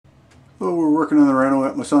Well, we're working on the reno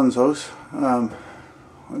at my son's house. I've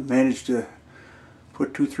managed to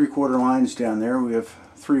put 2 3/4 lines down there. We have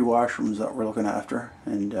 3 washrooms that we're looking after,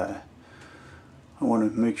 and I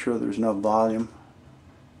want to make sure there's enough volume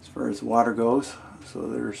as far as the water goes. So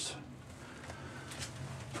there's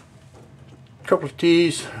a couple of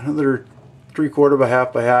T's, another 3/4 by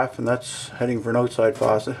half by half, and that's heading for an outside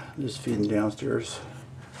faucet. Just feeding downstairs.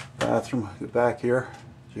 Bathroom. Get back here.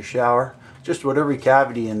 There's a shower. Just about every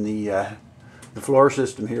cavity in the floor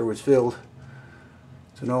system here was filled.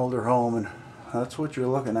 It's an older home, and that's what you're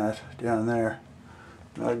looking at down there.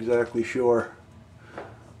 Not exactly sure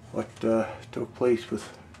what took place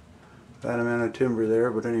with that amount of timber there,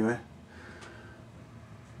 but anyway,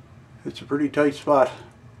 it's a pretty tight spot.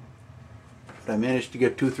 But I managed to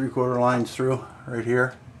get 2 3/4 lines through right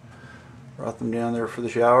here. Brought them down there for the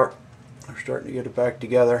shower. We're starting to get it back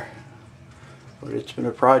together. But it's been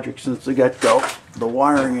a project since the get-go. The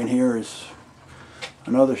wiring in here is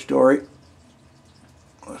another story.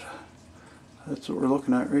 But that's what we're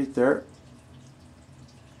looking at right there.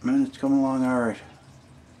 Man, it's coming along alright.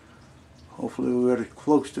 Hopefully we'll get it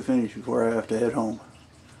close to finish before I have to head home.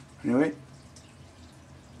 Anyway,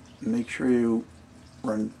 make sure you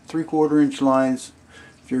run 3/4 inch lines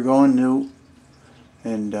if you're going new,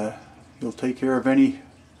 and you'll take care of any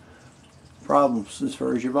problems as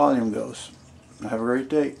far as your volume goes. Have a great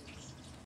day.